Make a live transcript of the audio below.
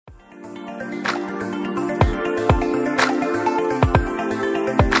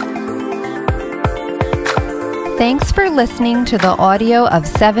Thanks for listening to the audio of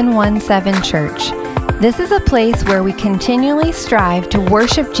 717 Church. This is a place where we continually strive to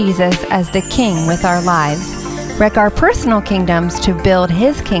worship Jesus as the King with our lives, wreck our personal kingdoms to build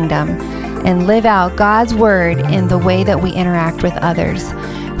His kingdom, and live out God's Word in the way that we interact with others.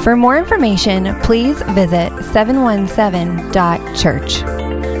 For more information, please visit 717.church.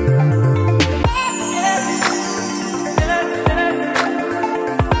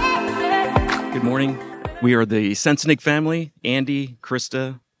 Good morning. We are the Sensenig family, Andy,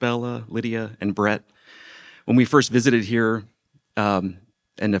 Krista, Bella, Lydia, and Brett. When we first visited here and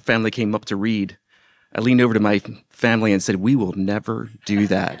the family came up to read, I leaned over to my family and said, "We will never do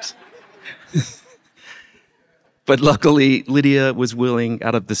that." But luckily, Lydia was willing,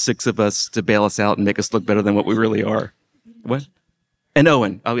 out of the six of us, to bail us out and make us look better than what we really are. What? And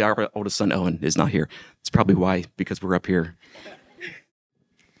Owen. Oh, our oldest son, Owen, is not here. That's probably why, because we're up here.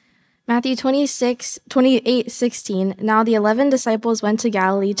 Matthew 28:16. Now the 11 disciples went to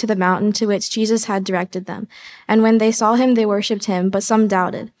Galilee to the mountain to which Jesus had directed them. And when they saw him, they worshipped him, but some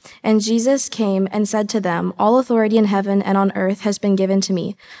doubted. And Jesus came and said to them, "All authority in heaven and on earth has been given to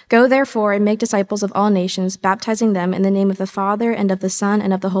me. Go therefore and make disciples of all nations, baptizing them in the name of the Father and of the Son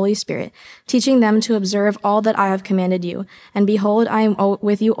and of the Holy Spirit, teaching them to observe all that I have commanded you. And behold, I am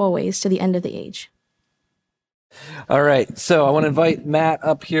with you always to the end of the age." All right, so I want to invite Matt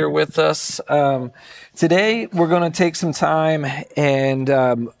up here with us. Today, we're going to take some time, and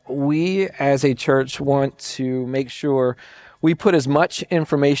we as a church want to make sure we put as much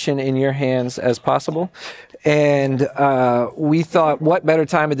information in your hands as possible. And we thought, what better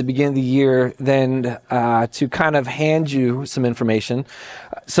time at the beginning of the year than to kind of hand you some information.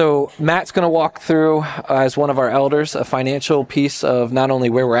 So Matt's going to walk through, as one of our elders, a financial piece of not only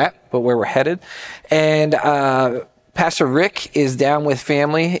where we're at, but where we're headed. And Pastor Rick is down with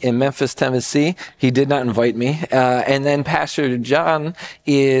family in Memphis, Tennessee. He did not invite me. And then Pastor John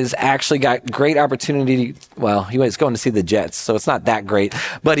is actually got great opportunity. Well, he was going to see the Jets, so it's not that great.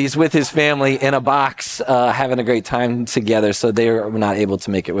 But he's with his family in a box, having a great time together, so they were not able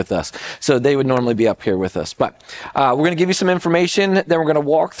to make it with us. So they would normally be up here with us. But we're going to give you some information. Then we're going to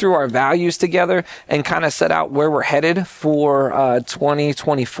walk through our values together and kind of set out where we're headed for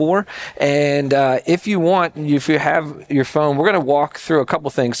 2024. And if you want, if you have your phone, we're going to walk through a couple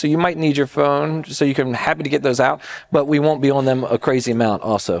things. So you might need your phone, so you can happy to get those out, but we won't be on them a crazy amount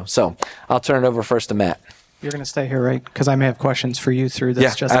also. So I'll turn it over first to Matt. You're going to stay here, right? Because I may have questions for you through this.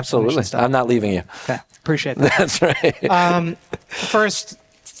 Yeah, just absolutely. I'm not leaving you. Okay, appreciate that. That's right. First,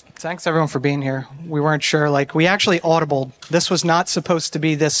 thanks everyone for being here. We weren't sure, we actually audibled. This was not supposed to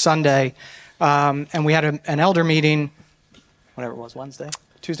be this Sunday, and we had an elder meeting, whatever it was,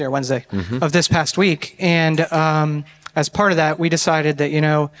 Tuesday or Wednesday of this past week. And as part of that, we decided that,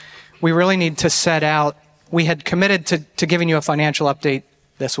 we really need to set out, we had committed to giving you a financial update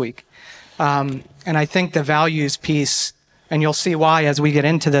this week. And I think the values piece, and you'll see why as we get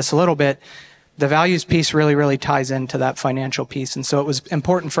into this a little bit, the values piece really, really ties into that financial piece. And so it was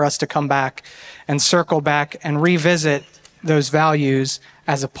important for us to come back and circle back and revisit those values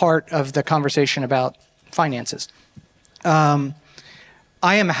as a part of the conversation about finances.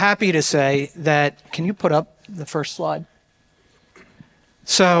 I am happy to say that, can you put up the first slide?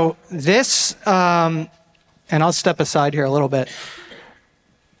 So this, and I'll step aside here a little bit.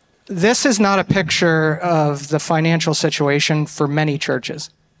 This is not a picture of the financial situation for many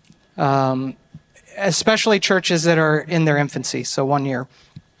churches, especially churches that are in their infancy, so 1 year.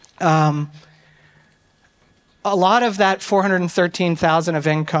 A lot of that $413,000 of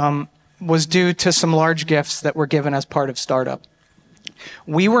income was due to some large gifts that were given as part of startup.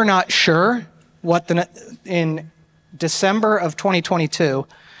 We were not sure in December of 2022,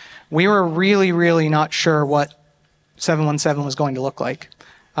 we were really, really not sure what 717 was going to look like.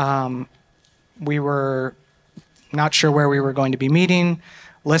 We were not sure where we were going to be meeting.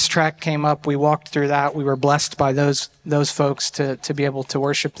 ListTrack came up. We walked through that. We were blessed by those folks to be able to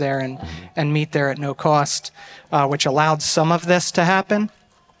worship there and meet there at no cost, which allowed some of this to happen.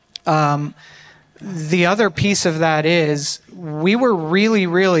 The other piece of that is we were really,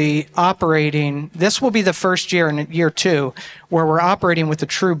 really operating. This will be the first year in year 2 where we're operating with a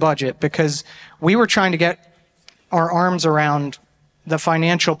true budget, because we were trying to get our arms around the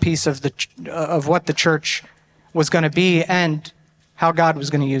financial piece of what the church was going to be and how God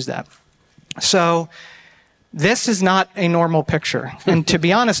was going to use that. So this is not a normal picture. And to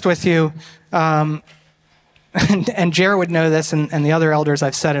be honest with you, and Jared would know this, and the other elders,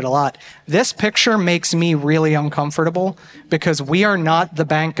 I've said it a lot. This picture makes me really uncomfortable because we are not the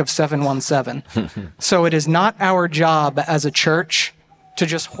bank of 717. So it is not our job as a church to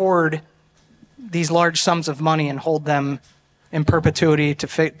just hoard these large sums of money and hold them in perpetuity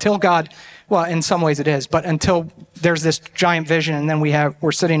till God, well, in some ways it is, but until there's this giant vision, and then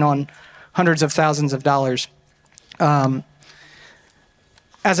we're sitting on hundreds of thousands of dollars. As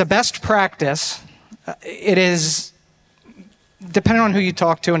a best practice, it is, depending on who you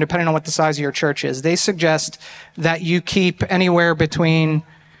talk to and depending on what the size of your church is, they suggest that you keep anywhere between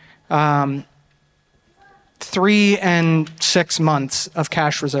 3 and 6 months of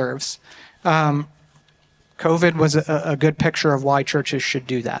cash reserves. COVID was a good picture of why churches should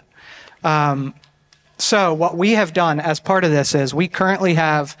do that. So what we have done as part of this is we currently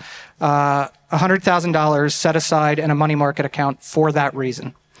have $100,000 set aside in a money market account for that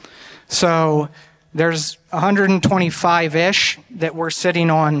reason. So there's 125-ish that we're sitting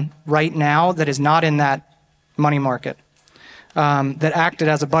on right now that is not in that money market, that acted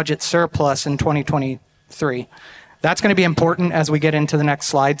as a budget surplus in 2023. That's going to be important as we get into the next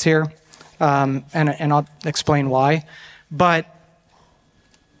slides here, and I'll explain why. But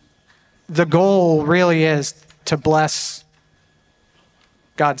the goal really is to bless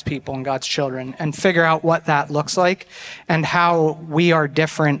God's people and God's children and figure out what that looks like and how we are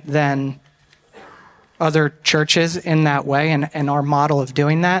different than other churches in that way. And our model of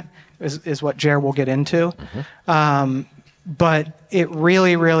doing that is what Jer will get into. But it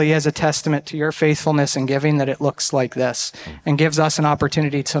really, really is a testament to your faithfulness in giving that it looks like this and gives us an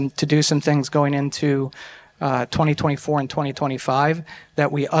opportunity to do some things going into 2024 and 2025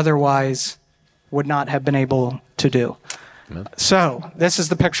 that we otherwise would not have been able to do. Amen. So this is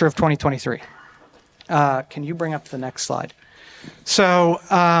the picture of 2023. Can you bring up the next slide? So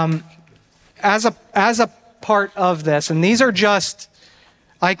as a part of this, and these are just,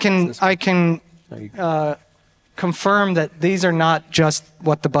 I can confirm that these are not just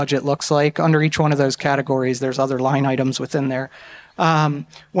what the budget looks like. Under each one of those categories, there's other line items within there.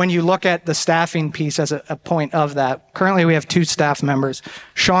 When you look at the staffing piece as a point of that, currently we have 2 staff members,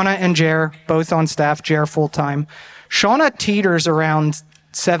 Shauna and Jer, both on staff, Jer full-time. Shauna teeters around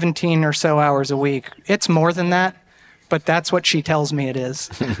 17 or so hours a week. It's more than that, but that's what she tells me it is.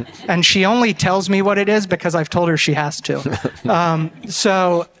 And she only tells me what it is because I've told her she has to.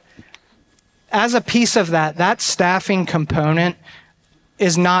 So as a piece of that staffing component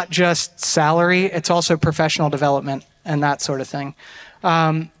is not just salary, it's also professional development and that sort of thing.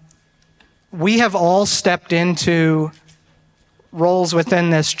 We have all stepped into roles within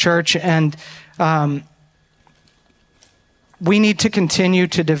this church, and we need to continue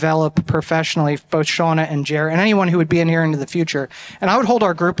to develop professionally, both Shauna and Jer, and anyone who would be in here into the future. And I would hold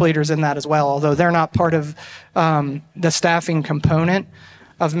our group leaders in that as well, although they're not part of the staffing component,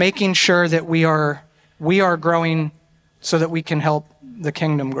 of making sure that we are growing so that we can help the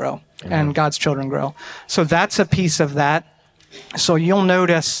kingdom grow. Amen. And God's children grow. So that's a piece of that. So you'll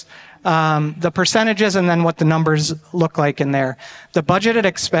notice the percentages and then what the numbers look like in there. The budgeted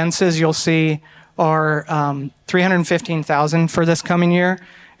expenses you'll see are $315,000 for this coming year.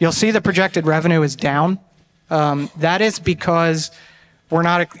 You'll see the projected revenue is down. That is because we're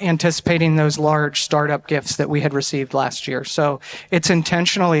not anticipating those large startup gifts that we had received last year. So it's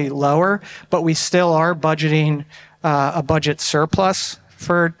intentionally lower, but we still are budgeting a budget surplus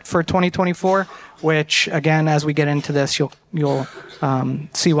for 2024, which again, as we get into this, you'll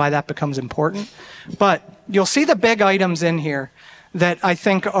see why that becomes important. But you'll see the big items in here that I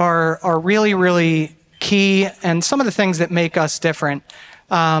think are really, really key, and some of the things that make us different.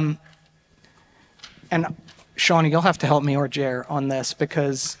 And Shawnee, you'll have to help me or Jer on this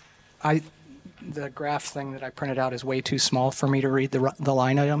because the graph thing that I printed out is way too small for me to read the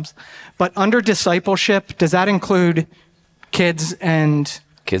line items. But under discipleship, does that include kids and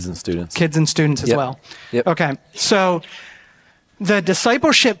students? Kids and students as well. Yep. Okay. So the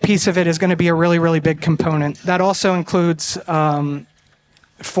discipleship piece of it is going to be a really, really big component. That also includes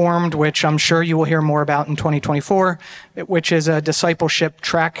Formed, which I'm sure you will hear more about in 2024, which is a discipleship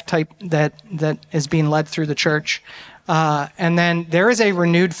track type that is being led through the church. And then there is a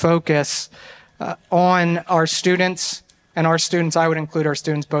renewed focus on our students, and our students, I would include our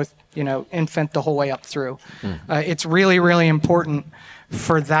students both, infant the whole way up through. It's really, really important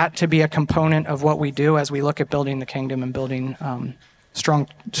for that to be a component of what we do as we look at building the kingdom and building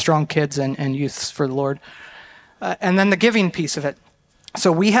strong kids and youths for the Lord. And then the giving piece of it. So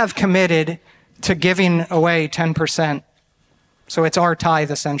we have committed to giving away 10%. So it's our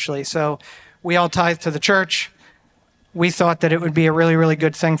tithe, essentially. So we all tithe to the church. We thought that it would be a really, really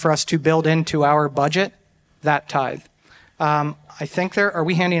good thing for us to build into our budget that tithe. I think are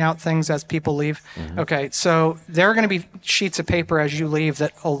we handing out things as people leave? Mm-hmm. Okay, so there are going to be sheets of paper as you leave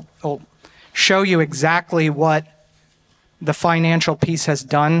that will show you exactly what the financial piece has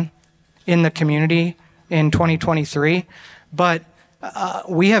done in the community in 2023, but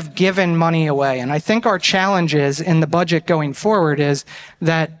we have given money away. And I think our challenge is in the budget going forward is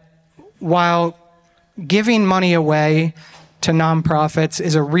that while giving money away to nonprofits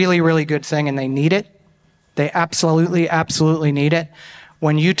is a really, really good thing and they need it, they absolutely, absolutely need it.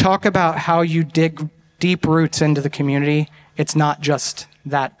 When you talk about how you dig deep roots into the community, it's not just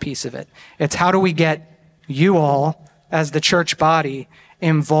that piece of it. It's how do we get you all as the church body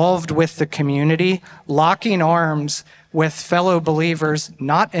involved with the community, locking arms with fellow believers,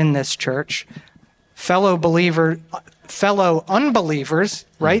 not in this church, fellow unbelievers,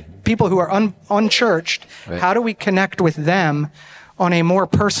 right? People who are unchurched. Right. How do we connect with them on a more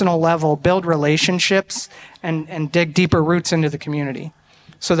personal level, build relationships, and dig deeper roots into the community?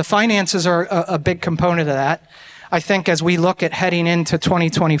 So the finances are a big component of that. I think as we look at heading into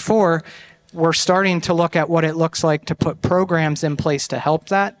 2024, we're starting to look at what it looks like to put programs in place to help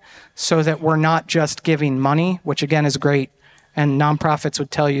that so that we're not just giving money, which again is great, and nonprofits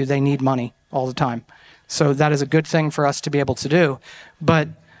would tell you they need money all the time. So that is a good thing for us to be able to do. But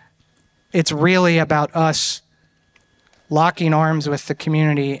it's really about us locking arms with the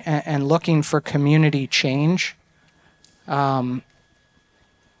community and looking for community change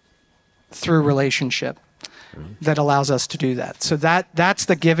through relationship that allows us to do that. So that's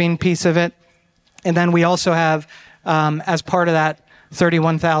the giving piece of it. And then we also have, as part of that,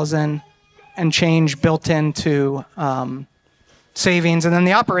 31,000 and change built into savings. And then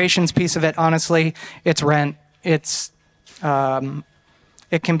the operations piece of it, honestly, it's rent. It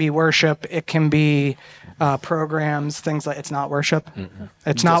can be worship. It can be programs, things like, it's not worship. Mm-hmm.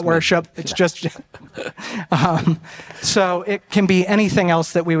 It's not worship. It's just, so it can be anything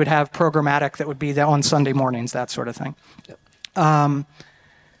else that we would have programmatic that would be there on Sunday mornings, that sort of thing. Yep.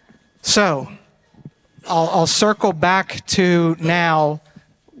 So I'll circle back to now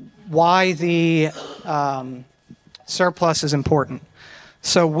why the surplus is important.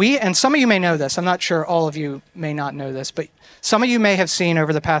 So and some of you may know this, I'm not sure all of you may not know this, but some of you may have seen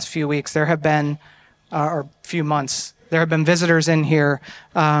over the past few weeks, there have been, or few months, there have been visitors in here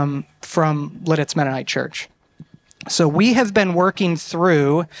from Lititz Mennonite Church. So we have been working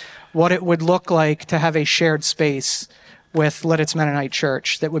through what it would look like to have a shared space with Lititz Mennonite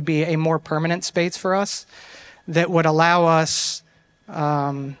Church that would be a more permanent space for us, that would allow us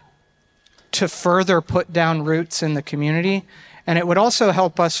to further put down roots in the community. And it would also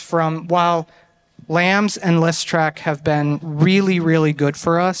help us from, while Lambs and Listrak have been really, really good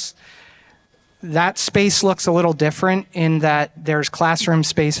for us, that space looks a little different in that there's classroom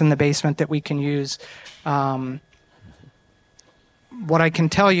space in the basement that we can use. What I can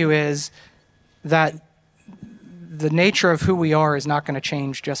tell you is that the nature of who we are is not going to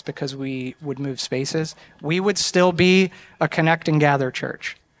change just because we would move spaces. We would still be a connect and gather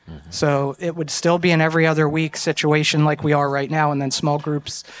church. Mm-hmm. So it would still be an every other week situation like we are right now, and then small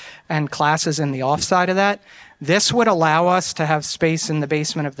groups and classes in the offside of that. This would allow us to have space in the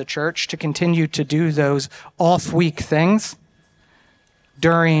basement of the church to continue to do those off-week things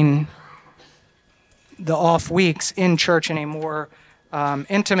during the off weeks in church in a more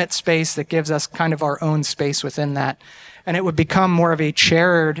intimate space that gives us kind of our own space within that. And it would become more of a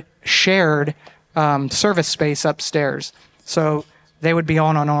shared service space upstairs. So they would be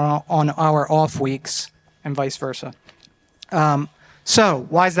on our off weeks and vice versa. So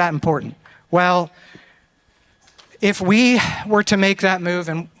why is that important? Well, if we were to make that move,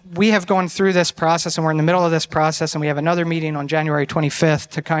 and we have gone through this process and we're in the middle of this process, and we have another meeting on January 25th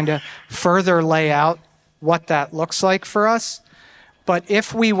to kind of further lay out what that looks like for us. But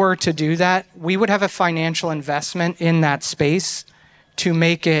if we were to do that, we would have a financial investment in that space to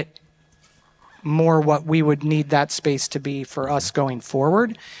make it more what we would need that space to be for us going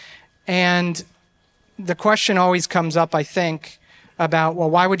forward. And the question always comes up, I think, about, well,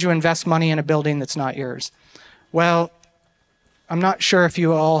 why would you invest money in a building that's not yours? Well, I'm not sure if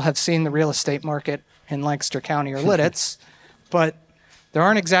you all have seen the real estate market in Lancaster County or Lititz, but there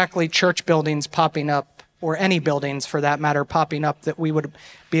aren't exactly church buildings popping up, or any buildings for that matter, popping up that we would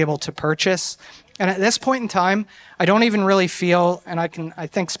be able to purchase. And at this point in time, I don't even really feel, and I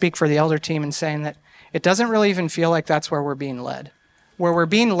think speak for the elder team in saying that it doesn't really even feel like that's where we're being led. Where we're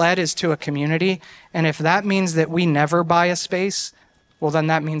being led is to a community, and if that means that we never buy a space, well, then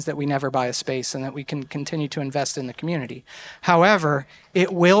that means that we never buy a space and that we can continue to invest in the community. However,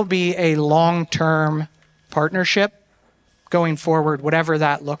 it will be a long-term partnership going forward, whatever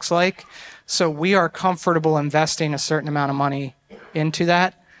that looks like. So we are comfortable investing a certain amount of money into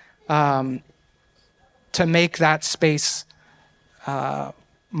that to make that space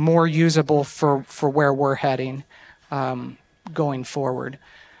more usable for where we're heading going forward.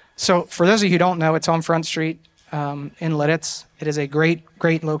 So for those of you who don't know, it's on Front Street in Lititz. It is a great,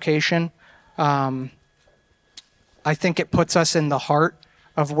 great location. I think it puts us in the heart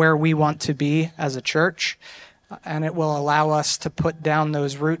of where we want to be as a church, and it will allow us to put down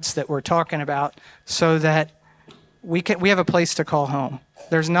those roots that we're talking about so that we have a place to call home.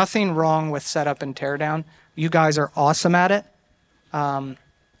 There's nothing wrong with setup and tear down. You guys are awesome at it.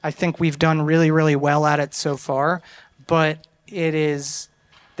 I think we've done really, really well at it so far, but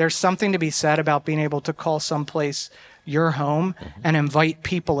there's something to be said about being able to call someplace your home and invite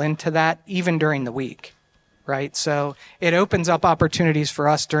people into that even during the week, right? So it opens up opportunities for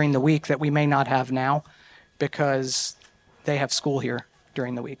us during the week that we may not have now because they have school here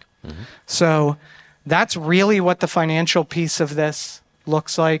during the week. So that's really what the financial piece of this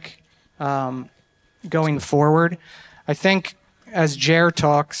looks like going forward. I think as Jer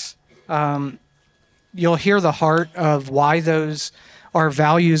talks, you'll hear the heart of why our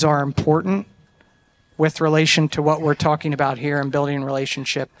values are important with relation to what we're talking about here and building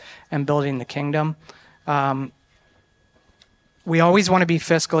relationship and building the kingdom. We always want to be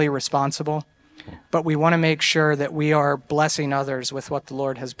fiscally responsible, but we want to make sure that we are blessing others with what the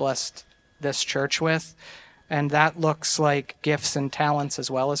Lord has blessed this church with. And that looks like gifts and talents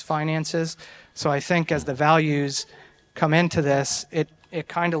as well as finances. So I think as the values come into this, it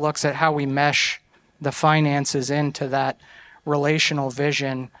kind of looks at how we mesh the finances into that relational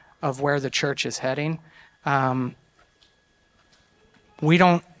vision of where the church is heading. We are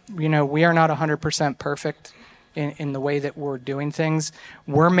not 100% perfect in the way that we're doing things.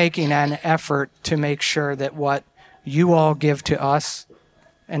 We're making an effort to make sure that what you all give to us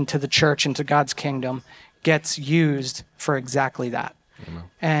and to the church and to God's kingdom gets used for exactly that.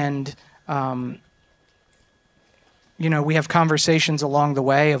 And, we have conversations along the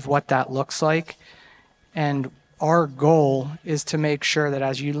way of what that looks like. And our goal is to make sure that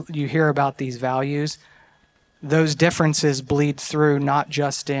as you hear about these values, those differences bleed through not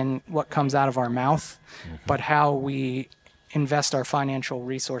just in what comes out of our mouth, but how we invest our financial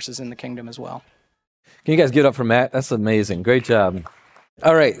resources in the kingdom as well. Can you guys give it up for Matt? That's amazing. Great job.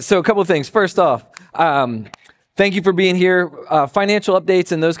 All right. So a couple of things. First off, thank you for being here. Financial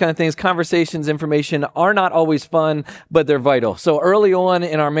updates and those kind of things, conversations, information are not always fun, but they're vital. So early on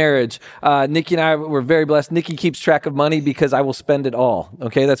in our marriage, Nikki and I were very blessed. Nikki keeps track of money because I will spend it all.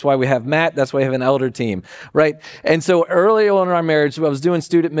 Okay. That's why we have Matt. That's why we have an elder team. Right. And so early on in our marriage, I was doing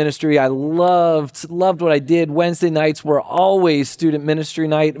student ministry. I loved what I did. Wednesday nights were always student ministry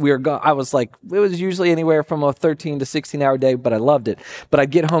night. I was like, it was usually anywhere from a 13 to 16 hour day, but I loved it. But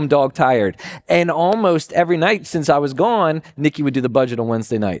I'd get home dog tired. And almost every night since I was gone, Nikki would do the budget on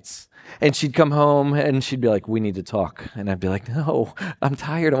Wednesday nights. And she'd come home and she'd be like, we need to talk. And I'd be like, no, I'm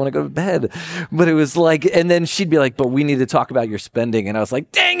tired. I want to go to bed. But it was like, and then she'd be like, but we need to talk about your spending. And I was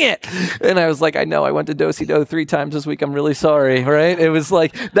like, dang it. And I was like, I know I went to Do-Si-Do 3 times this week. I'm really sorry. Right. It was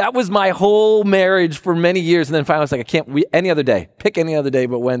like, that was my whole marriage for many years. And then finally I was like, I can't, any other day, pick any other day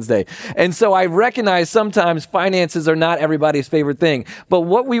but Wednesday. And so I recognize sometimes finances are not everybody's favorite thing. But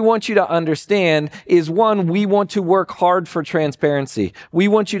what we want you to understand is, one, we want to work hard for transparency. We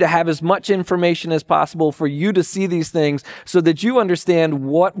want you to have as much information as possible for you to see these things so that you understand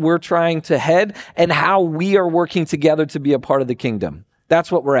what we're trying to head and how we are working together to be a part of the kingdom.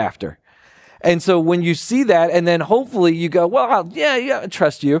 That's what we're after. And so when you see that, and then hopefully you go, well, yeah, I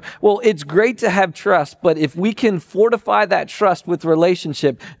trust you. Well, it's great to have trust, but if we can fortify that trust with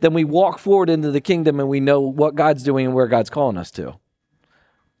relationship, then we walk forward into the kingdom and we know what God's doing and where God's calling us to.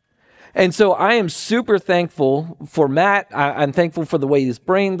 And so I am super thankful for Matt. I'm thankful for the way his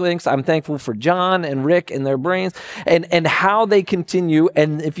brain thinks. I'm thankful for John and Rick and their brains and how they continue.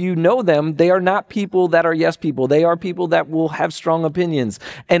 And if you know them, they are not people that are yes people. They are people that will have strong opinions.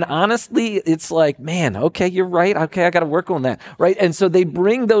 And honestly, it's like, man, okay, you're right. Okay, I got to work on that, right? And so they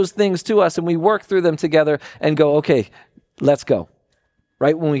bring those things to us and we work through them together and go, okay, let's go.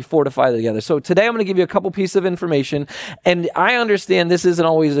 Right, when we fortify together. So today I'm going to give you a couple pieces of information, and I understand this isn't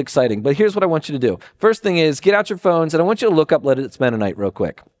always exciting, but here's what I want you to do. First thing is, get out your phones, and I want you to look up Lititz Mennonite real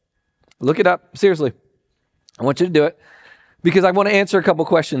quick. Look it up, seriously. I want you to do it, because I want to answer a couple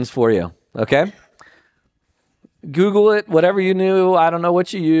questions for you, okay? Google it, whatever you knew, I don't know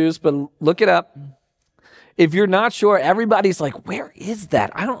what you use, but look it up. If you're not sure, everybody's like, where is that?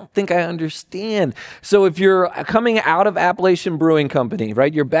 I don't think I understand. So if you're coming out of Appalachian Brewing Company,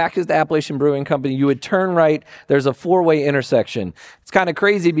 right, your back is the Appalachian Brewing Company, you would turn right, there's a 4-way intersection. It's kind of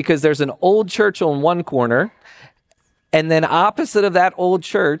crazy because there's an old church on one corner, and then opposite of that old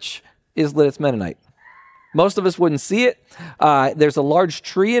church is Lititz Mennonite. Most of us wouldn't see it. There's a large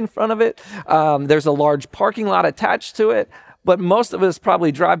tree in front of it. There's a large parking lot attached to it. but most of us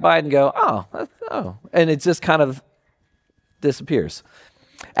probably drive by and go, oh, and it just kind of disappears.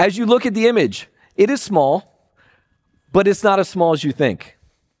 As you look at the image, it is small, but it's not as small as you think,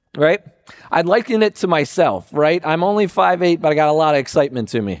 right? I'd liken it to myself, right? I'm only 5'8", but I got a lot of excitement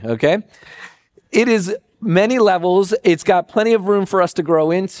to me, okay? It is many levels. It's got plenty of room for us to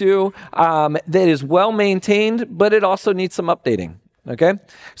grow into. That is well maintained, but it also needs some updating. Okay,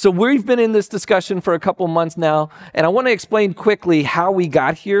 so we've been in this discussion for a couple months now, and I want to explain quickly how we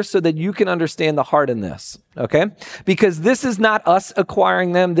got here so that you can understand the heart in this, okay? Because this is not us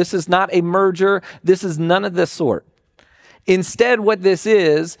acquiring them. This is not a merger. This is none of this sort. Instead, what this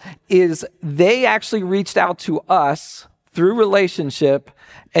is they actually reached out to us through relationship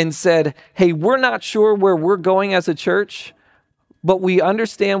and said, hey, we're not sure where we're going as a church, but we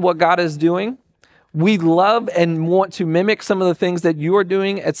understand what God is doing. We love and want to mimic some of the things that you are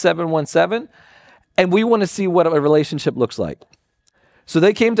doing at 717, and we want to see what a relationship looks like. So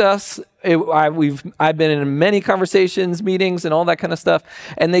they came to us. I've been in many conversations, meetings, and all that kind of stuff,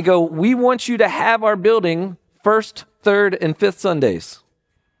 and they go, we want you to have our building first, third, and fifth Sundays.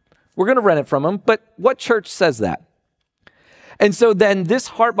 We're going to rent it from them, but what church says that? And so then this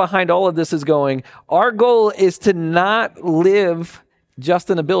heart behind all of this is going, our goal is to not live just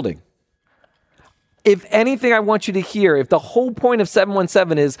in a building. If anything, I want you to hear, if the whole point of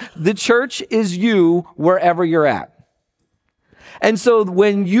 717 is the church is you wherever you're at. And so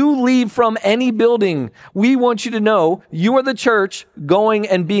when you leave from any building, we want you to know you are the church going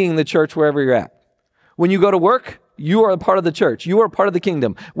and being the church wherever you're at. When you go to work, you are a part of the church. You are a part of the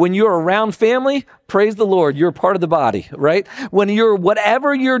kingdom. When you're around family, praise the Lord, you're a part of the body, right? When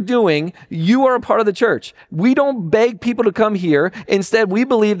whatever you're doing, you are a part of the church. We don't beg people to come here. Instead, we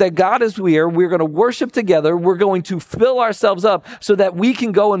believe that God is here. We're going to worship together. We're going to fill ourselves up so that we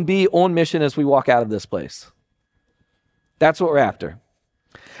can go and be on mission as we walk out of this place. That's what we're after.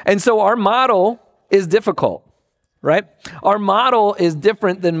 And so our model is difficult, right? Our model is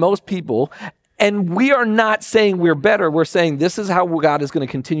different than most people. And we are not saying we're better. We're saying this is how God is going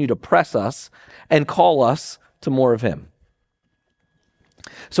to continue to press us and call us to more of him.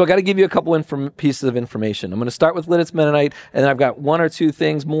 So I got to give you a couple pieces of information. I'm going to start with Lidditz Mennonite, and then I've got one or two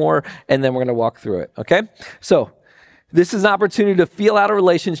things more, and then we're going to walk through it, okay? So this is an opportunity to feel out a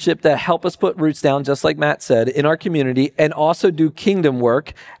relationship that help us put roots down, just like Matt said, in our community, and also do kingdom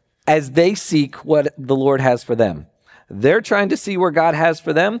work as they seek what the Lord has for them. They're trying to see where God has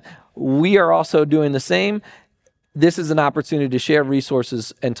for them. We are also doing the same. This is an opportunity to share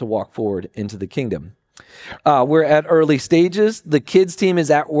resources and to walk forward into the kingdom. We're at early stages. The kids team is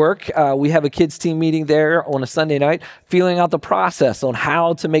at work. We have a kids team meeting there on a Sunday night, feeling out the process on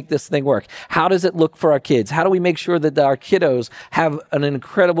how to make this thing work. How does it look for our kids? How do we make sure that our kiddos have an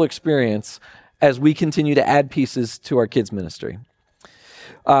incredible experience as we continue to add pieces to our kids ministry?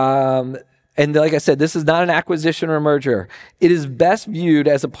 And like I said, this is not an acquisition or a merger. It is best viewed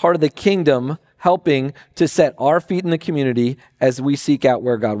as a part of the kingdom, helping to set our feet in the community as we seek out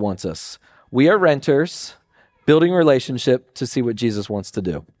where God wants us. We are renters, building a relationship to see what Jesus wants to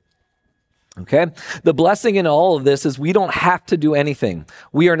do. Okay? The blessing in all of this is we don't have to do anything.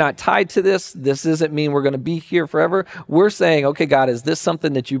 We are not tied to this. This doesn't mean we're going to be here forever. We're saying, okay, God, is this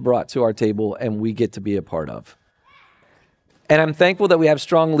something that you brought to our table and we get to be a part of? And I'm thankful that we have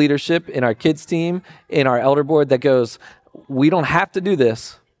strong leadership in our kids team, in our elder board that goes, we don't have to do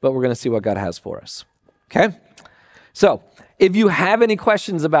this, but we're going to see what God has for us. Okay? So if you have any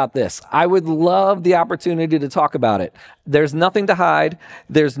questions about this, I would love the opportunity to talk about it. There's nothing to hide.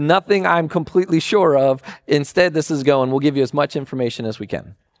 There's nothing I'm completely sure of. Instead, this is going, we'll give you as much information as we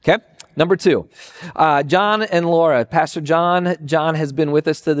can. Okay? Number 2, John and Laura. Pastor John has been with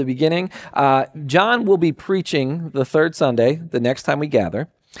us to the beginning. John will be preaching the third Sunday, the next time we gather.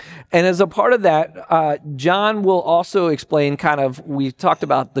 And as a part of that, John will also explain we talked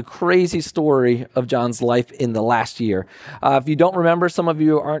about the crazy story of John's life in the last year. If you don't remember, some of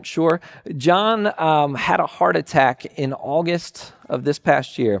you aren't sure, John had a heart attack in August of this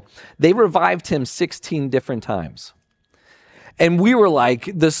past year. They revived him 16 different times. And we were like,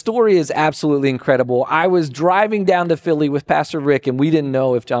 the story is absolutely incredible. I was driving down to Philly with Pastor Rick, and we didn't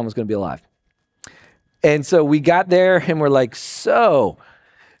know if John was going to be alive. And so we got there, and we're like,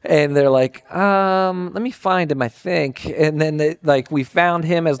 and they're like, let me find him, I think. And then we found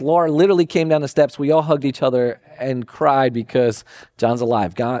him as Laura literally came down the steps. We all hugged each other and cried because John's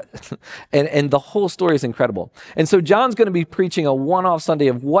alive. God, and the whole story is incredible. And so John's going to be preaching a one-off Sunday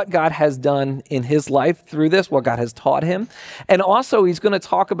of what God has done in his life through this, what God has taught him. And also he's going to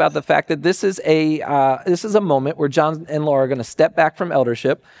talk about the fact that this is a moment where John and Laura are going to step back from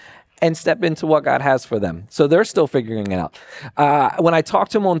eldership and step into what God has for them. So they're still figuring it out. When I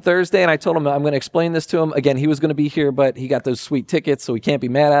talked to him on Thursday and I told him I'm going to explain this to him, again, he was going to be here, but he got those sweet tickets, so we can't be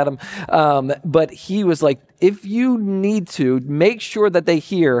mad at him. But he was like, if you need to, make sure that they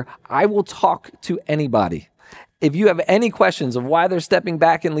hear, I will talk to anybody. If you have any questions of why they're stepping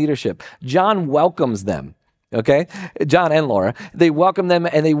back in leadership, John welcomes them. Okay? John and Laura, they welcome them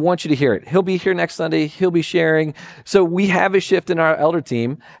and they want you to hear it. He'll be here next Sunday. He'll be sharing. So we have a shift in our elder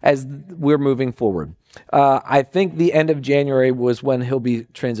team as we're moving forward. I think the end of January was when he'll be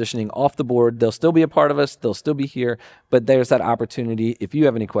transitioning off the board. They'll still be a part of us. They'll still be here. But there's that opportunity. If you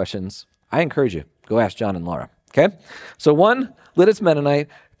have any questions, I encourage you, go ask John and Laura. Okay? So 1, Lititz Mennonite.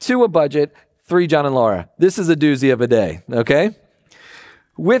 2, a budget. 3, John and Laura. This is a doozy of a day, okay?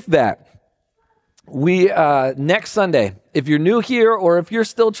 With that, we next Sunday, if you're new here or if you're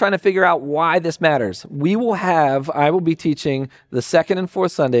still trying to figure out why this matters, I will be teaching the second and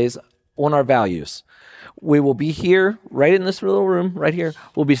fourth Sundays on our values. We will be here, right in this little room, right here.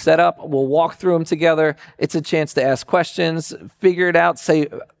 We'll be set up. We'll walk through them together. It's a chance to ask questions, figure it out, say,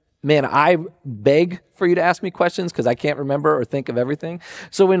 man, I beg for you to ask me questions because I can't remember or think of everything.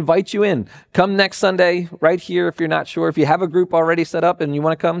 So we invite you in. Come next Sunday right here if you're not sure. If you have a group already set up and you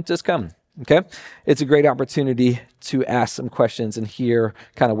want to come, just come. Okay? It's a great opportunity to ask some questions and hear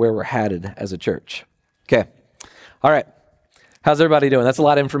kind of where we're headed as a church. Okay. All right. How's everybody doing? That's a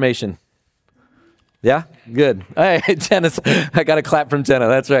lot of information. Yeah? Good. Hey, Jenna's, I got a clap from Jenna.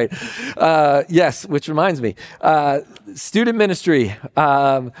 That's right. Yes, which reminds me, student ministry.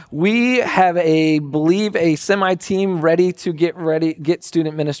 We have believe a semi-team ready to get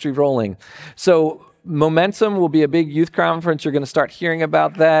student ministry rolling. So Momentum will be a big youth conference. You're going to start hearing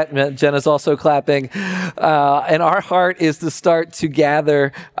about that. Jenna's also clapping. And our heart is to start to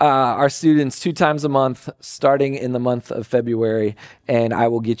gather our students 2 times a month, starting in the month of February. And I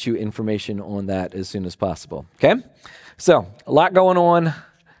will get you information on that as soon as possible. Okay? So, a lot going on.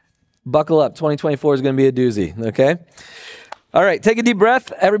 Buckle up. 2024 is going to be a doozy. Okay? All right. Take a deep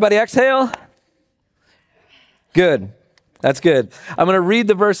breath. Everybody exhale. Good. That's good. I'm going to read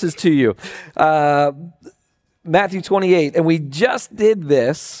the verses to you. Matthew 28, and we just did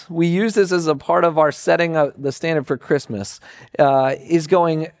this. We use this as a part of our setting the standard for Christmas, is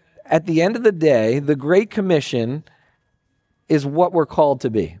going, at the end of the day, the Great Commission is what we're called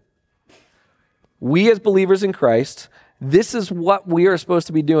to be. We as believers in Christ, this is what we are supposed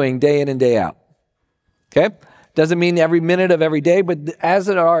to be doing day in and day out. Okay? Doesn't mean every minute of every day, but as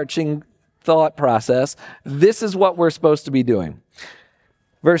an arching thought process, this is what we're supposed to be doing.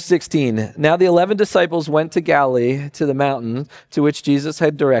 Verse 16, now the 11 disciples went to Galilee, to the mountain to which Jesus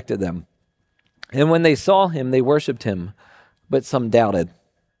had directed them. And when they saw him, they worshiped him, but some doubted.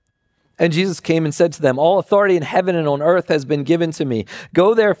 And Jesus came and said to them, all authority in heaven and on earth has been given to me.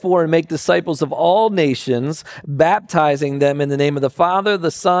 Go therefore and make disciples of all nations, baptizing them in the name of the Father,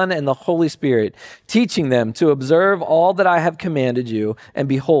 the Son, and the Holy Spirit, teaching them to observe all that I have commanded you. And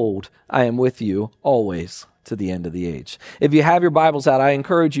behold, I am with you always to the end of the age. If you have your Bibles out, I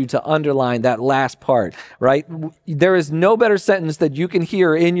encourage you to underline that last part, right? There is no better sentence that you can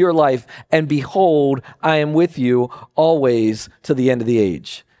hear in your life. And behold, I am with you always to the end of the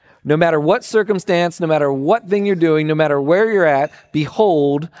age. No matter what circumstance, no matter what thing you're doing, no matter where you're at,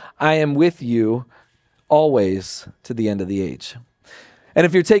 behold, I am with you always to the end of the age. And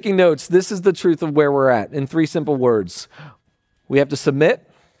if you're taking notes, this is the truth of where we're at in 3 simple words. We have to submit,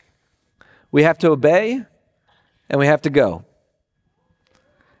 we have to obey, and we have to go.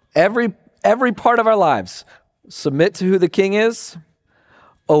 Every part of our lives, submit to who the King is,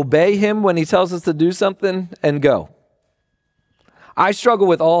 obey him when he tells us to do something, and go. I struggle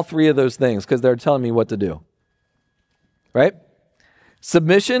with all 3 of those things because they're telling me what to do. Right?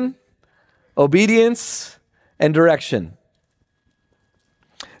 Submission, obedience, and direction.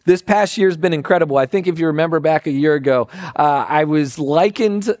 This past year's been incredible. I think if you remember back a year ago, I was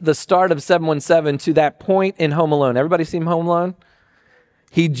likened the start of 717 to that point in Home Alone. Everybody seen Home Alone?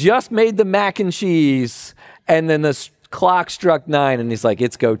 He just made the mac and cheese, and then the clock struck 9, and he's like,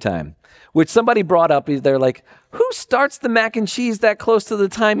 it's go time. Which somebody brought up, they're like, who starts the mac and cheese that close to the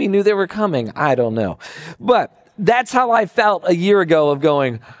time he knew they were coming? I don't know. But that's how I felt a year ago of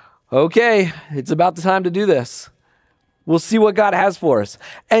going, okay, it's about the time to do this. We'll see what God has for us.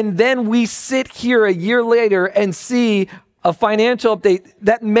 And then we sit here a year later and see a financial update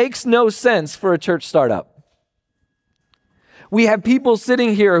that makes no sense for a church startup. We have people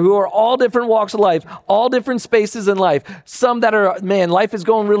sitting here who are all different walks of life, all different spaces in life. Some that are, man, life is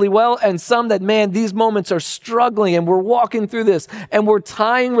going really well, and some that, man, these moments are struggling, and we're walking through this, and we're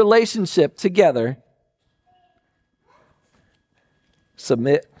tying relationship together.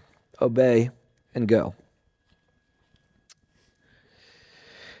 Submit, obey, and go.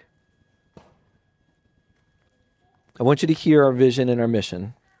 I want you to hear our vision and our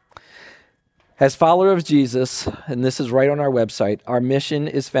mission. As follower of Jesus, and this is right on our website, our mission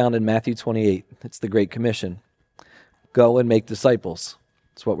is found in Matthew 28. It's the Great Commission. Go and make disciples.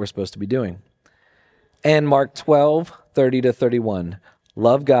 It's what we're supposed to be doing. And Mark 12, 30 to 31.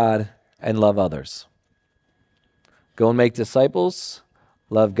 Love God and love others. Go and make disciples,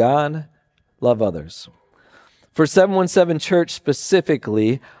 love God, love others. For 717 Church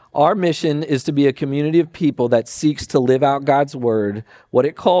specifically, our mission is to be a community of people that seeks to live out God's word, what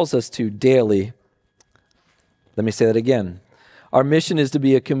it calls us to daily. Let me say that again. Our mission is to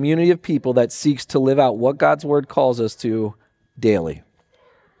be a community of people that seeks to live out what God's word calls us to daily.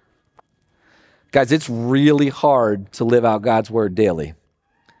 Guys, it's really hard to live out God's word daily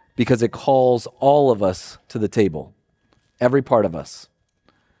because it calls all of us to the table, every part of us.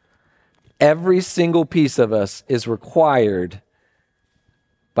 Every single piece of us is required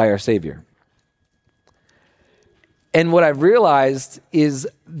by our Savior. And what I've realized is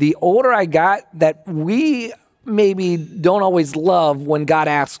the older I got, that we maybe don't always love when God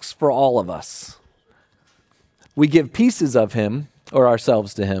asks for all of us. We give pieces of him or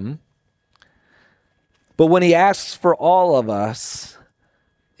ourselves to him. But when he asks for all of us,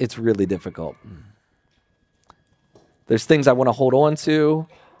 it's really difficult. There's things I want to hold on to.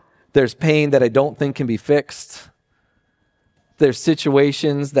 There's pain that I don't think can be fixed. There's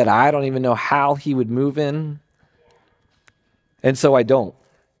situations that I don't even know how he would move in. And so I don't.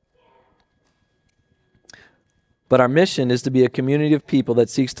 But our mission is to be a community of people that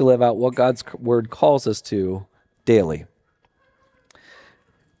seeks to live out what God's word calls us to daily.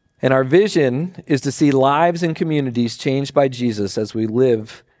 And our vision is to see lives and communities changed by Jesus as we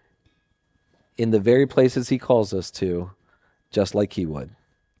live in the very places he calls us to, just like he would.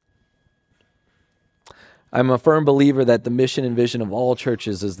 I'm a firm believer that the mission and vision of all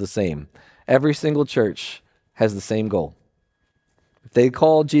churches is the same. Every single church has the same goal. If they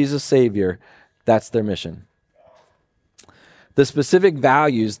call Jesus Savior, that's their mission. The specific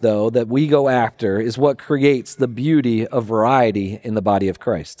values, though, that we go after is what creates the beauty of variety in the body of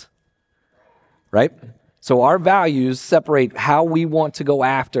Christ. Right? So our values separate how we want to go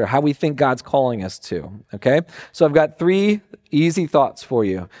after, how we think God's calling us to. Okay? So I've got 3 easy thoughts for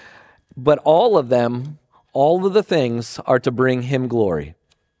you. But all of the things are to bring him glory.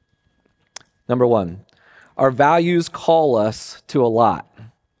 Number 1, our values call us to a lot.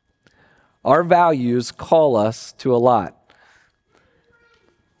 Our values call us to a lot.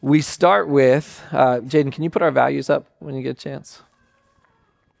 We start with, Jaden, can you put our values up when you get a chance?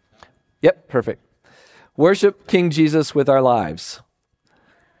 Yep, perfect. Worship King Jesus with our lives.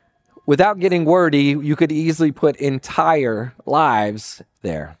 Without getting wordy, you could easily put entire lives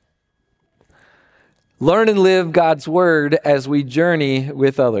there. Learn and live God's word as we journey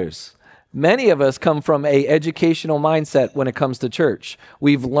with others. Many of us come from an educational mindset when it comes to church.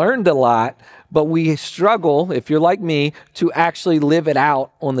 We've learned a lot, but we struggle, if you're like me, to actually live it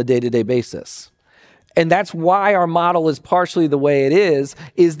out on the day-to-day basis. And that's why our model is partially the way it is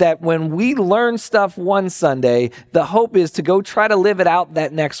that when we learn stuff one Sunday, the hope is to go try to live it out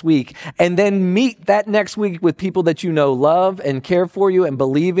that next week and then meet that next week with people that you know love and care for you and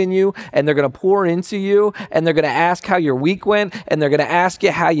believe in you, and they're going to pour into you, and they're going to ask how your week went, and they're going to ask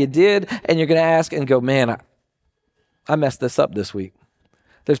you how you did, and you're going to ask and go, man, I messed this up this week.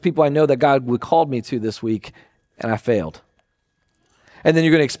 There's people I know that God called me to this week, and I failed. And then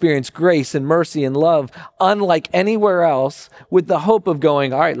you're going to experience grace and mercy and love unlike anywhere else, with the hope of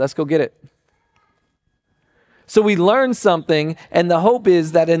going, all right, let's go get it. So we learn something, and the hope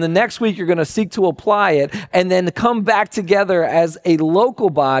is that in the next week you're going to seek to apply it and then come back together as a local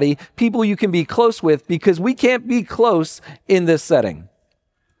body, people you can be close with, because we can't be close in this setting.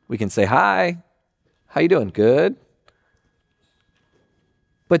 We can say, hi, how you doing? Good.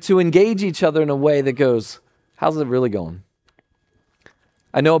 But to engage each other in a way that goes, how's it really going?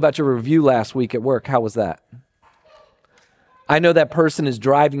 I know about your review last week at work. How was that? I know that person is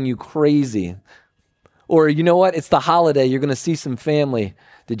driving you crazy. Or you know what? It's the holiday. You're going to see some family.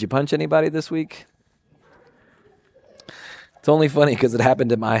 Did you punch anybody this week? It's only funny because it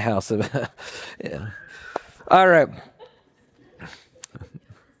happened at my house. Yeah. All right.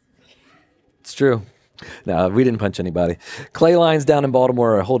 It's true. No, we didn't punch anybody. Clay lines down in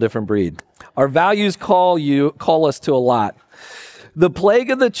Baltimore are a whole different breed. Our values call us to a lot. The plague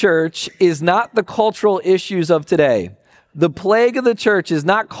of the church is not the cultural issues of today. The plague of the church is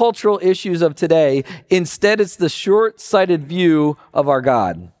not cultural issues of today. Instead, it's the short-sighted view of our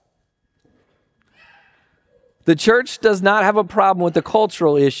God. The church does not have a problem with the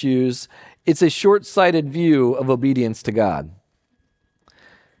cultural issues. It's a short-sighted view of obedience to God.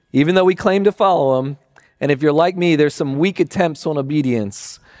 Even though we claim to follow him, and if you're like me, there's some weak attempts on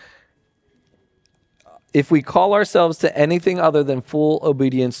obedience. If we call ourselves to anything other than full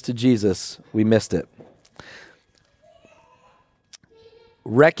obedience to Jesus, we missed it.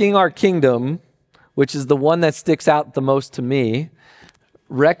 Wrecking our kingdom, which is the one that sticks out the most to me,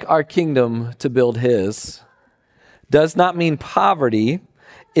 wreck our kingdom to build his, does not mean poverty.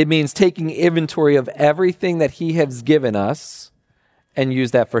 It means taking inventory of everything that he has given us and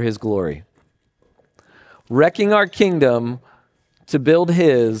use that for his glory. Wrecking our kingdom to build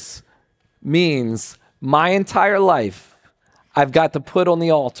his means my entire life I've got to put on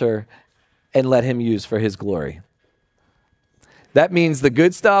the altar and let him use for his glory. That means the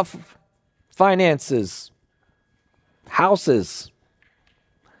good stuff, finances, houses,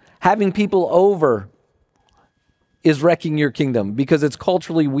 having people over is wrecking your kingdom because it's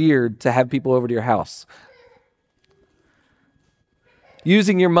culturally weird to have people over to your house.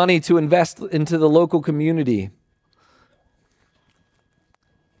 Using your money to invest into the local community.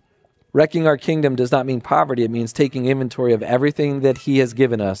 Wrecking our kingdom does not mean poverty. It means taking inventory of everything that he has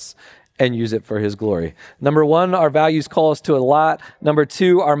given us and use it for his glory. Number one, our values call us to a lot. Number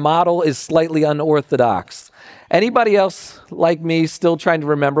two, our model is slightly unorthodox. Anybody else like me still trying to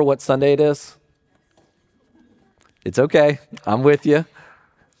remember what Sunday it is? It's okay. I'm with you.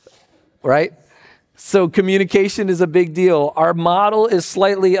 Right? So communication is a big deal. Our model is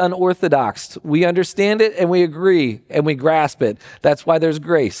slightly unorthodox. We understand it and we agree and we grasp it. That's why there's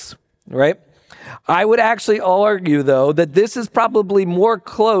grace, right? I would actually argue, though, that this is probably more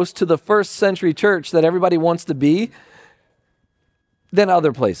close to the first century church that everybody wants to be than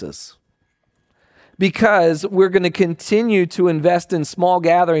other places. Because we're going to continue to invest in small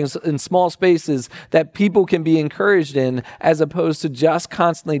gatherings, in small spaces that people can be encouraged in, as opposed to just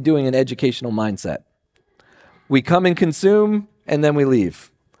constantly doing an educational mindset. We come and consume, and then we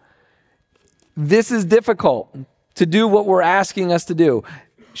leave. This is difficult to do what we're asking us to do.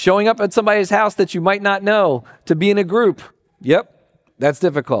 Showing up at somebody's house that you might not know to be in a group. Yep, that's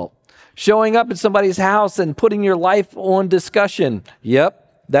difficult. Showing up at somebody's house and putting your life on discussion.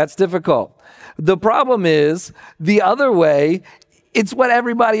 Yep, that's difficult. The problem is, the other way, it's what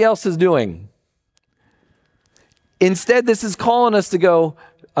everybody else is doing. Instead, this is calling us to go,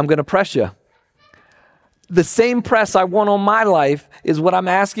 I'm going to press you. The same press I want on my life is what I'm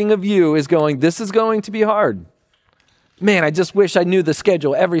asking of you, is going, this is going to be hard. Man, I just wish I knew the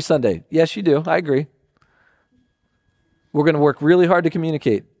schedule every Sunday. Yes, you do. I agree. We're going to work really hard to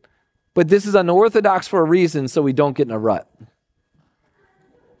communicate. But this is unorthodox for a reason, so we don't get in a rut.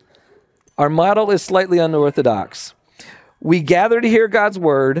 Our model is slightly unorthodox. We gather to hear God's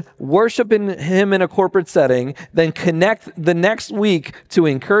word, worship him in a corporate setting, then connect the next week to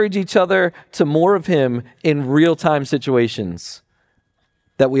encourage each other to more of him in real-time situations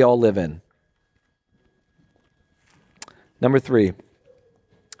that we all live in. Number 3,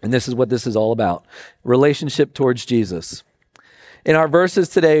 and this is what this is all about, relationship towards Jesus. In our verses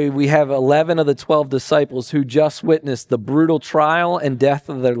today, we have 11 of the 12 disciples who just witnessed the brutal trial and death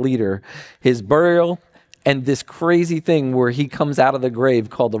of their leader, his burial, and this crazy thing where he comes out of the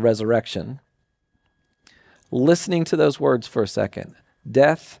grave called the resurrection. Listening to those words for a second,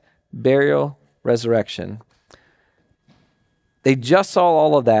 death, burial, resurrection. They just saw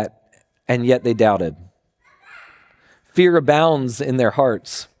all of that, and yet they doubted. Fear abounds in their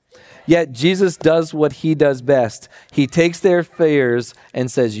hearts. Yet Jesus does what he does best. He takes their fears and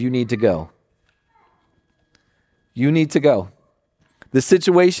says, you need to go. You need to go. The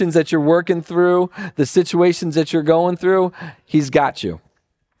situations that you're working through, the situations that you're going through, he's got you.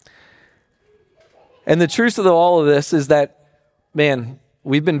 And the truth of all of this is that, man,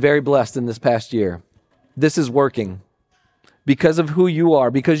 we've been very blessed in this past year. This is working because of who you are,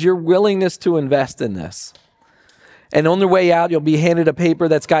 because your willingness to invest in this. And on the way out, you'll be handed a paper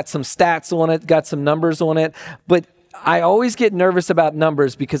that's got some stats on it, got some numbers on it. But I always get nervous about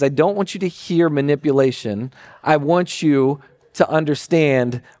numbers because I don't want you to hear manipulation. I want you to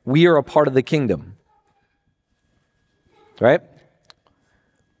understand we are a part of the kingdom. Right?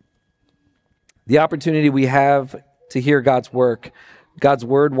 The opportunity we have to hear God's work, God's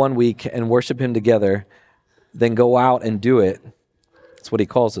word one week and worship him together, then go out and do it. That's what he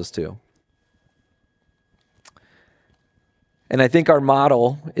calls us to. And I think our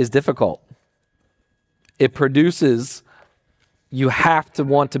model is difficult. It produces, you have to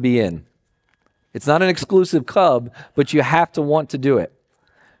want to be in. It's not an exclusive club, but you have to want to do it.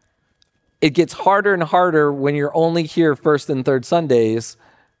 It gets harder and harder when you're only here first and third Sundays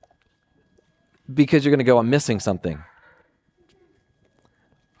because you're going to go, I'm missing something.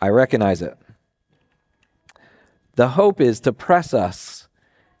 I recognize it. The hope is to press us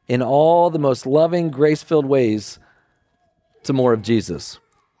in all the most loving, grace-filled ways to more of Jesus.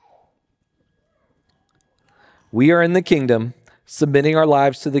 We are in the kingdom, submitting our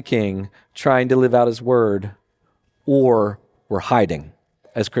lives to the King, trying to live out his word, or we're hiding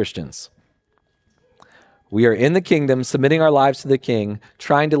as Christians. We are in the kingdom, submitting our lives to the King,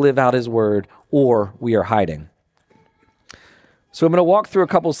 trying to live out his word, or we are hiding. So I'm going to walk through a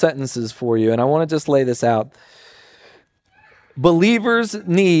couple sentences for you, and I want to just lay this out. Believers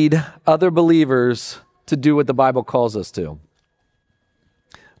need other believers to do what the Bible calls us to.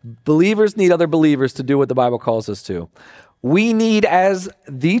 Believers need other believers to do what the Bible calls us to. We need, as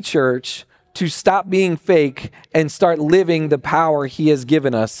the church, to stop being fake and start living the power he has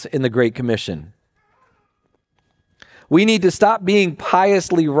given us in the Great Commission. We need to stop being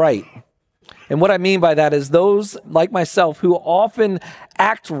piously right. And what I mean by that is those like myself who often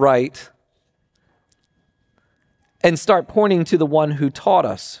act right and start pointing to the one who taught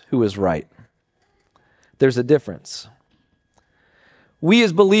us who is right. There's a difference. We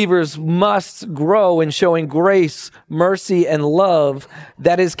as believers must grow in showing grace, mercy, and love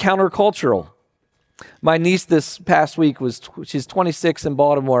that is countercultural. My niece this past week she's 26 in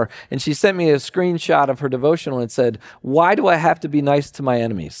Baltimore, and she sent me a screenshot of her devotional and said, "Why do I have to be nice to my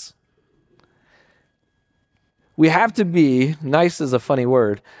enemies?" We have to be, nice is a funny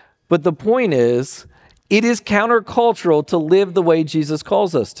word, but the point is, it is countercultural to live the way Jesus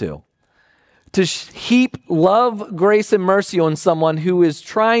calls us to. To heap love, grace, and mercy on someone who is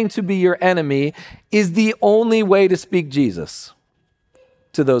trying to be your enemy is the only way to speak Jesus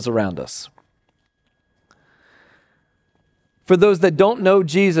to those around us. For those that don't know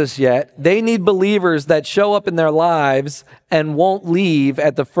Jesus yet, they need believers that show up in their lives and won't leave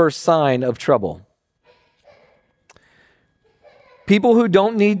at the first sign of trouble. People who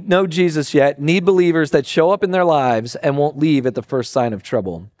don't know Jesus yet need believers that show up in their lives and won't leave at the first sign of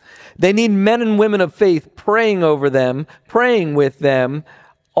trouble. They need men and women of faith praying over them, praying with them,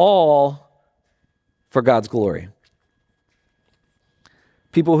 all for God's glory.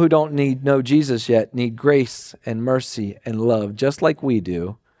 People who don't know Jesus yet need grace and mercy and love, just like we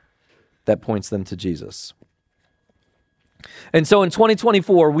do, that points them to Jesus. And so in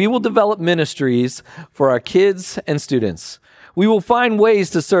 2024, we will develop ministries for our kids and students. We will find ways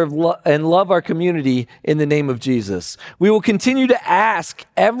to serve and love our community in the name of Jesus. We will continue to ask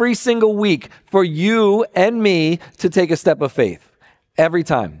every single week for you and me to take a step of faith, every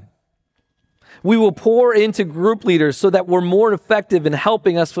time. We will pour into group leaders so that we're more effective in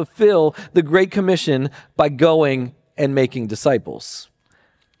helping us fulfill the Great Commission by going and making disciples.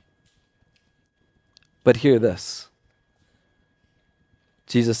 But hear this.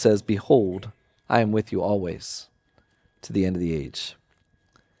 Jesus says, "Behold, I am with you always, to the end of the age."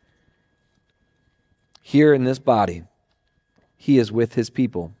 Here in this body, he is with his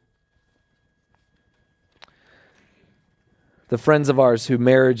people. The friends of ours whose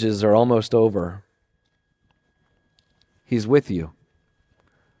marriages are almost over, he's with you.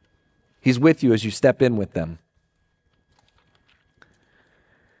 He's with you as you step in with them.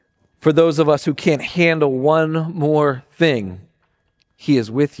 For those of us who can't handle one more thing, he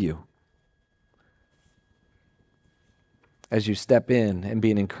is with you as you step in and be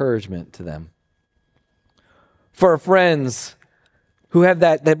an encouragement to them. For our friends who have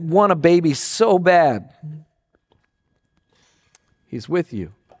that want a baby so bad, he's with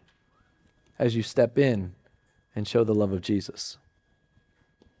you as you step in and show the love of Jesus.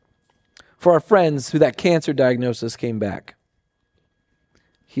 For our friends who that cancer diagnosis came back,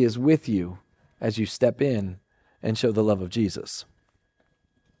 he is with you as you step in and show the love of Jesus.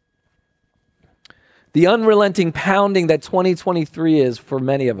 The unrelenting pounding that 2023 is for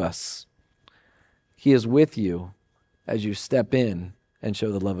many of us, he is with you as you step in and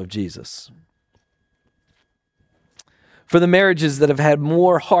show the love of Jesus. For the marriages that have had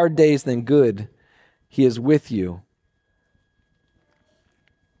more hard days than good, he is with you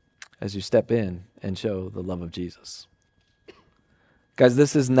as you step in and show the love of Jesus. Guys,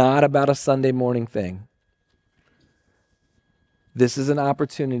 this is not about a Sunday morning thing. This is an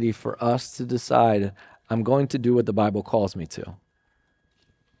opportunity for us to decide, I'm going to do what the Bible calls me to.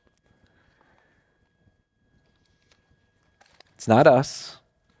 It's not us.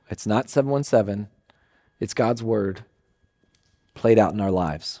 It's not 717. It's God's word played out in our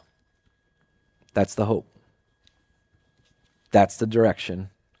lives. That's the hope. That's the direction.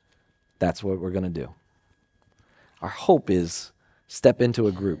 That's what we're going to do. Our hope is step into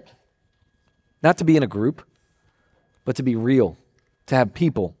a group. Not to be in a group, but to be real, to have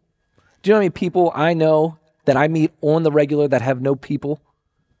people, Do you know how many people I know that I meet on the regular that have no people?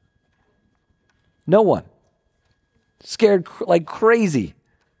 No one. Scared like crazy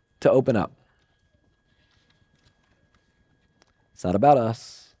to open up. It's not about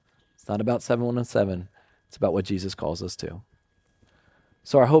us. It's not about 7117. It's about what Jesus calls us to.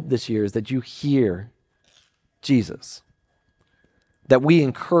 So our hope this year is that you hear Jesus, that we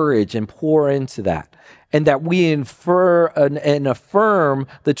encourage and pour into that, and that we infer and affirm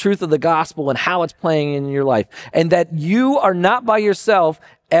the truth of the gospel and how it's playing in your life, and that you are not by yourself.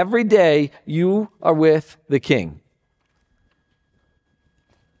 Every day you are with the King.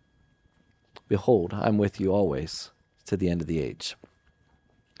 Behold, I'm with you always to the end of the age.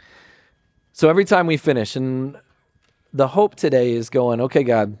 So every time we finish, and the hope today is going, okay,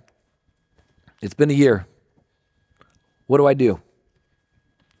 God, it's been a year. What do I do?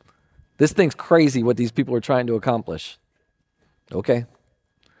 This thing's crazy what these people are trying to accomplish. Okay.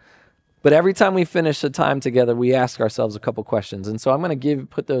 But every time we finish a time together, we ask ourselves a couple questions. And so I'm going to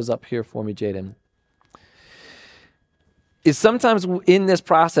put those up here for me, Jaden. Is sometimes in this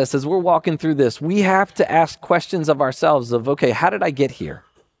process, as we're walking through this, we have to ask questions of ourselves of, okay, how did I get here?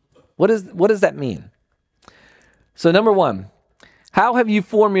 What does that mean? So number one, how have you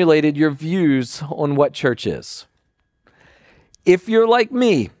formulated your views on what church is? If you're like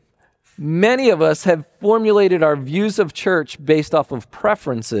me, many of us have formulated our views of church based off of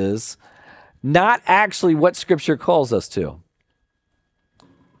preferences, not actually what Scripture calls us to.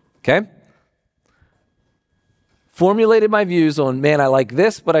 Okay? Formulated my views on, man, I like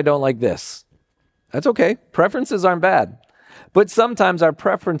this, but I don't like this. That's okay. Preferences aren't bad. But sometimes our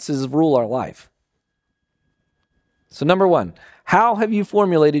preferences rule our life. So number one, how have you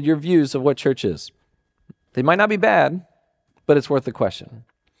formulated your views of what church is? They might not be bad, but it's worth the question.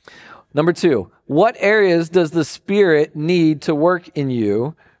 Number two, what areas does the Spirit need to work in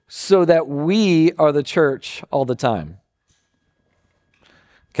you so that we are the church all the time?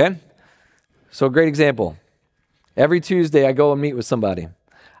 Okay? So a great example. Every Tuesday I go and meet with somebody.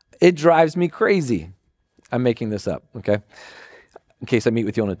 It drives me crazy. I'm making this up, okay? In case I meet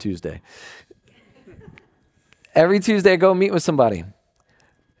with you on a Tuesday. Every Tuesday I go and meet with somebody.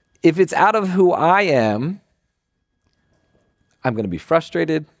 If it's out of who I am, I'm going to be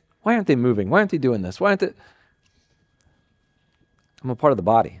frustrated. Why aren't they moving? Why aren't they doing this? Why aren't they? I'm a part of the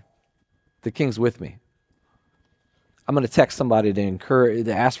body. The King's with me. I'm going to text somebody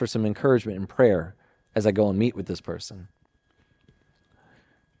to ask for some encouragement and prayer as I go and meet with this person.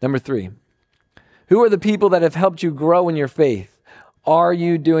 Number three, who are the people that have helped you grow in your faith? Are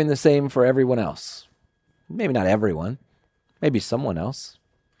you doing the same for everyone else? Maybe not everyone. Maybe someone else.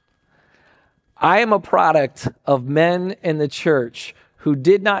 I am a product of men in the church who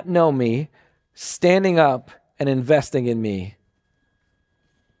did not know me, standing up and investing in me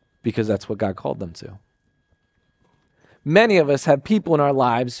because that's what God called them to. Many of us have people in our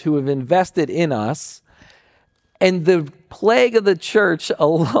lives who have invested in us, and the plague of the church,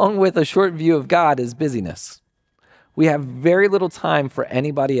 along with a short view of God, is busyness. We have very little time for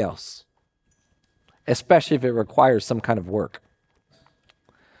anybody else, especially if it requires some kind of work.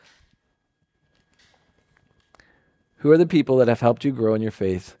 Who are the people that have helped you grow in your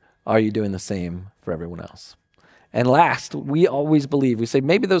faith? Are you doing the same for everyone else? And last, we always believe, we say,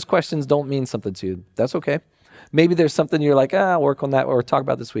 maybe those questions don't mean something to you. That's okay. Maybe there's something you're like, I'll work on that or talk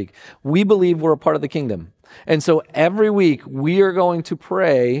about this week. We believe we're a part of the kingdom. And so every week we are going to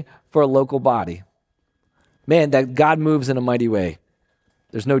pray for a local body. Man, that God moves in a mighty way.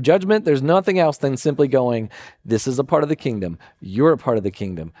 There's no judgment. There's nothing else than simply going, this is a part of the kingdom. You're a part of the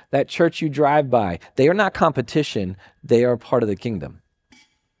kingdom. That church you drive by, they are not competition. They are a part of the kingdom.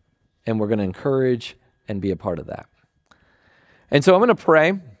 And we're going to encourage and be a part of that. And so I'm going to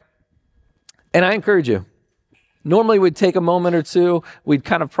pray. And I encourage you. Normally we'd take a moment or two. We'd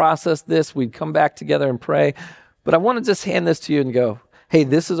kind of process this. We'd come back together and pray. But I want to just hand this to you and go, hey,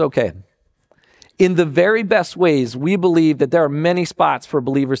 this is okay. In the very best ways, we believe that there are many spots for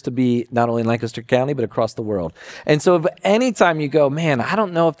believers to be, not only in Lancaster County, but across the world. And so if anytime you go, man, I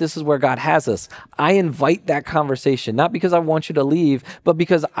don't know if this is where God has us, I invite that conversation, not because I want you to leave, but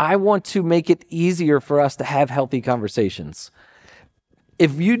because I want to make it easier for us to have healthy conversations.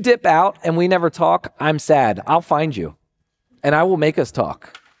 If you dip out and we never talk, I'm sad. I'll find you and I will make us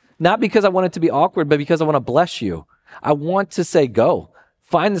talk. Not because I want it to be awkward, but because I want to bless you. I want to say, go.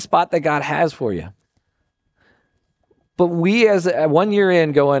 Find the spot that God has for you. But we as 1 year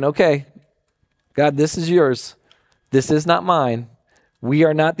in going, okay, God, this is yours. This is not mine. We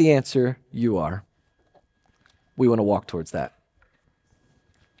are not the answer. You are. We want to walk towards that.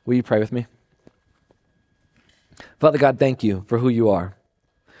 Will you pray with me? Father God, thank you for who you are.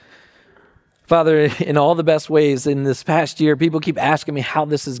 Father, in all the best ways in this past year, people keep asking me how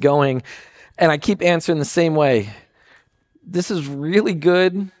this is going, and I keep answering the same way. This is really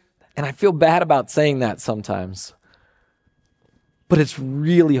good, and I feel bad about saying that sometimes, but it's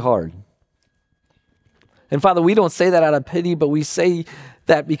really hard. And Father, we don't say that out of pity, but we say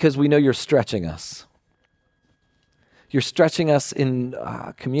that because we know you're stretching us. You're stretching us in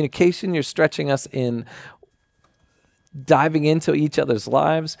communication. You're stretching us in diving into each other's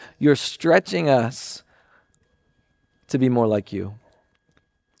lives. You're stretching us to be more like you.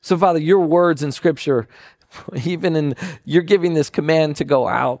 So, Father, your words in Scripture, you're giving this command to go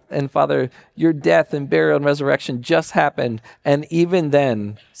out. And, Father, your death and burial and resurrection just happened. And even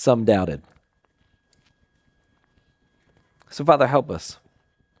then, some doubted. So, Father, help us.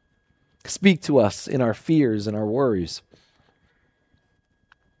 Speak to us in our fears and our worries.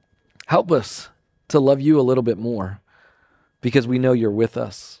 Help us to love you a little bit more because we know you're with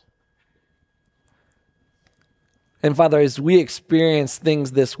us. And Father, as we experience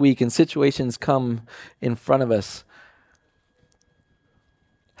things this week and situations come in front of us,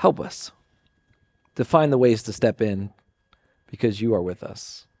 help us to find the ways to step in because you are with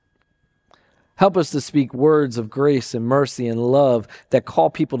us. Help us to speak words of grace and mercy and love that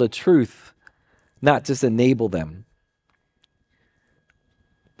call people to truth, not just enable them,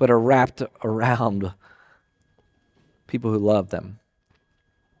 but are wrapped around people who love them.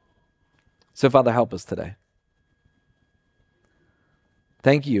 So, Father, help us today.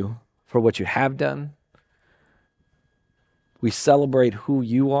 Thank you for what you have done. We celebrate who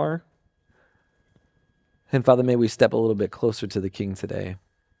you are. And, Father, may we step a little bit closer to the King today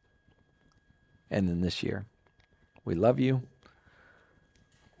and in this year. We love you.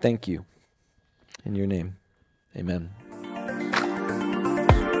 Thank you. In your name, amen.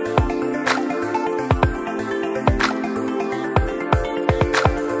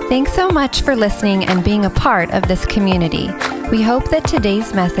 Thanks so much for listening and being a part of this community. We hope that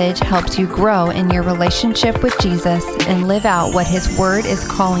today's message helps you grow in your relationship with Jesus and live out what His Word is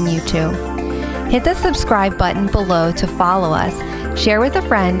calling you to. Hit the subscribe button below to follow us, share with a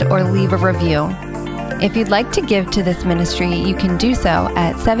friend, or leave a review. If you'd like to give to this ministry, you can do so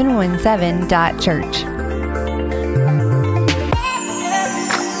at 717.church.